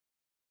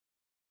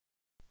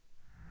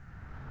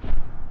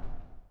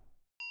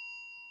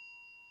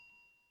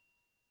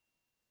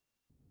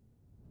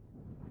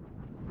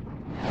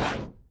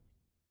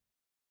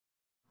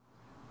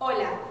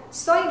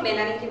soy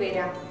Melanie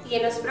Rivera y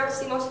en los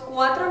próximos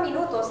 4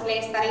 minutos le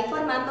estaré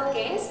informando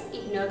qué es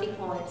Infomercial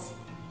Ipnotik.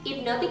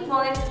 Infomercial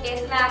Ipnotik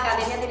es la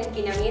academia de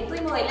refinamiento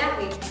y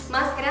modelaje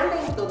más grande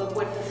en todo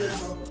Puerto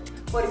Rico.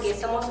 ¿Por qué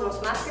somos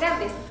los más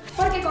grandes?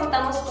 Porque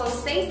contamos con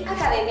 6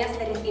 academias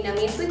de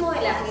refinamiento y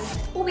modelaje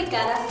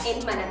ubicadas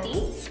en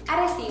Manatí,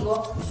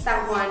 Arecibo,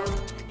 San Juan,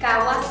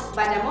 Caguas,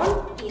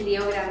 Bayamón y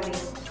Río Grande.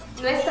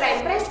 Nuestra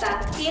empresa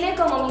tiene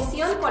como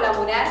misión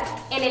colaborar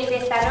en el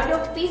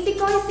desarrollo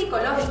físico y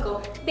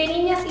psicológico de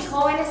niñas y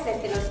jóvenes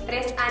desde los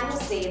 3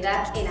 años de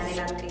edad en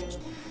adelante,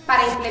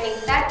 para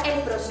implementar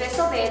el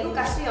proceso de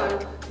educación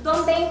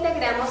donde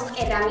integramos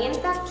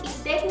herramientas y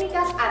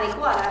técnicas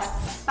adecuadas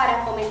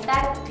para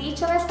fomentar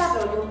dicho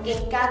desarrollo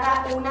en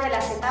cada una de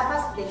las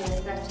etapas de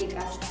nuestras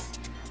chicas,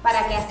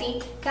 para que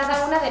así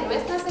cada una de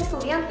nuestras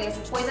estudiantes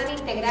puedan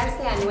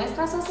integrarse a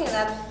nuestra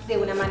sociedad de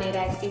una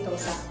manera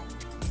exitosa,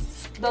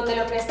 donde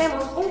le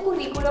ofrecemos un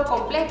currículo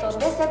completo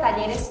desde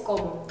talleres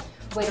como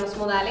buenos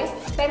modales,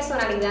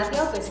 personalidad y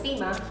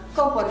autoestima,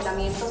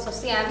 comportamiento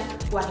social,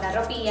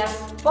 guardarropía,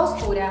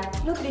 postura,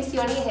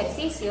 nutrición y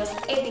ejercicios,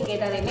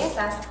 etiqueta de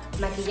mesas,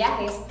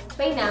 maquillajes,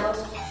 peinados,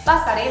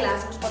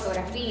 pasarelas,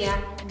 fotografía,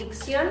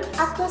 dicción,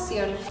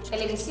 actuación,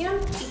 televisión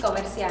y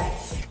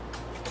comerciales.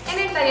 En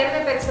el taller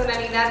de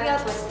personalidad y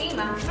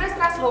autoestima,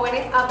 nuestras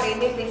jóvenes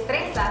aprenden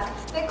destrezas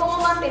de cómo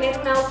mantener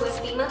una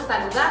autoestima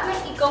saludable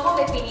y cómo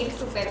definir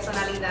su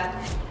personalidad.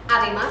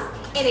 Además,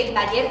 en el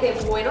taller de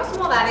buenos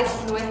modales,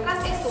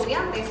 nuestras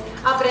estudiantes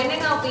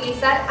aprenden a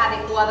utilizar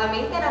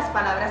adecuadamente las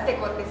palabras de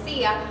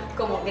cortesía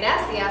como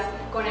gracias,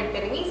 con el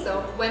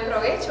permiso, buen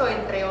provecho,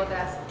 entre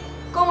otras.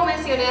 Como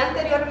mencioné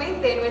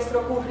anteriormente,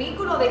 nuestro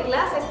currículo de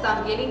clases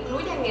también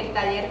incluye el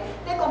taller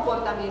de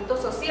comportamiento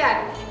social,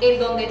 en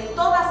donde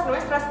todas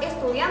nuestras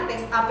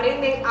estudiantes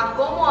aprenden a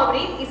cómo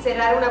abrir y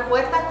cerrar una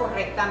puerta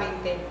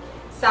correctamente.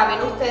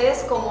 ¿Saben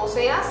ustedes cómo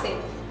se hace?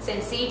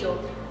 Sencillo.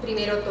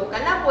 Primero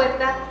tocan la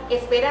puerta,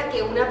 esperan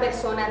que una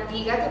persona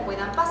diga que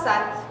puedan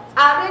pasar,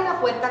 abren la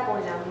puerta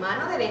con la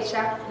mano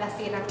derecha, la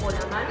cierran con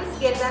la mano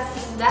izquierda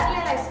sin darle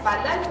la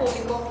espalda al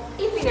público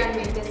y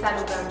finalmente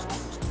saludan.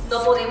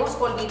 No podemos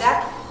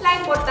olvidar la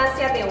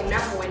importancia de una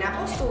buena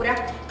postura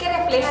que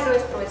refleja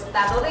nuestro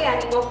estado de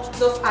ánimo,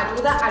 nos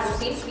ayuda a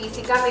lucir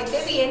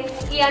físicamente bien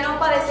y a no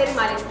padecer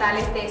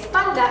malestares de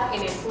espalda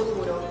en el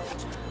futuro.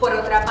 Por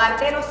otra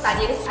parte, los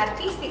talleres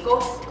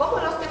artísticos, como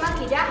los de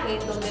maquillaje,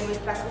 donde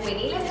nuestras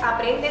juveniles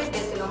aprenden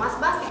desde lo más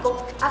básico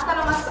hasta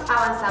lo más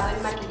avanzado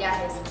en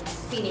maquillajes.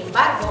 Sin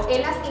embargo,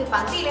 en las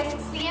infantiles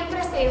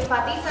siempre se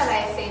enfatiza la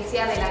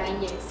esencia de la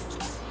niñez.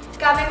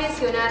 Cabe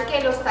mencionar que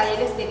en los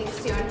talleres de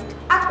dicción,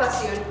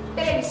 actuación,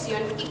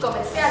 televisión y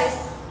comerciales,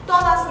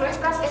 todas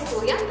nuestras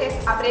estudiantes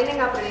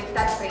aprenden a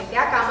proyectar frente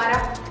a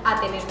cámara, a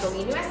tener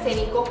dominio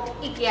escénico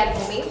y que al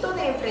momento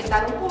de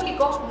enfrentar un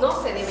público no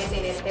se debe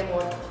tener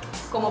temor.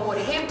 Como por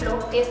ejemplo,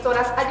 esto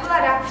las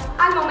ayudará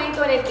al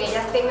momento en el que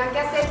ellas tengan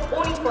que hacer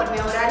un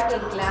informe oral en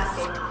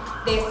clase.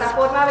 De esta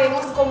forma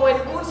vemos cómo el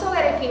curso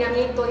de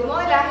refinamiento y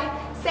modelaje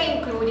se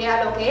incluye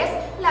a lo que es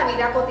la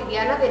vida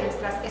cotidiana de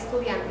nuestras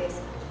estudiantes.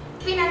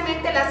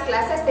 Finalmente, las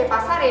clases de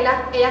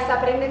pasarela, ellas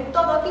aprenden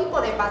todo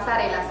tipo de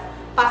pasarelas.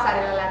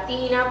 Pasarela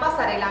latina,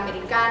 pasarela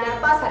americana,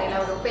 pasarela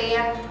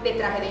europea, de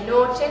traje de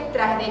noche,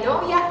 traje de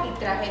novia y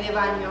traje de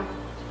baño.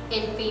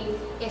 En fin,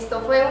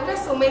 esto fue un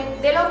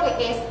resumen de lo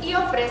que es y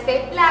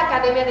ofrece la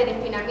Academia de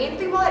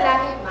Refinamiento y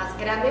Modelaje más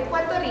grande en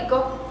Puerto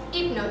Rico,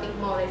 Infomercial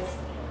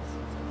Ipnotik.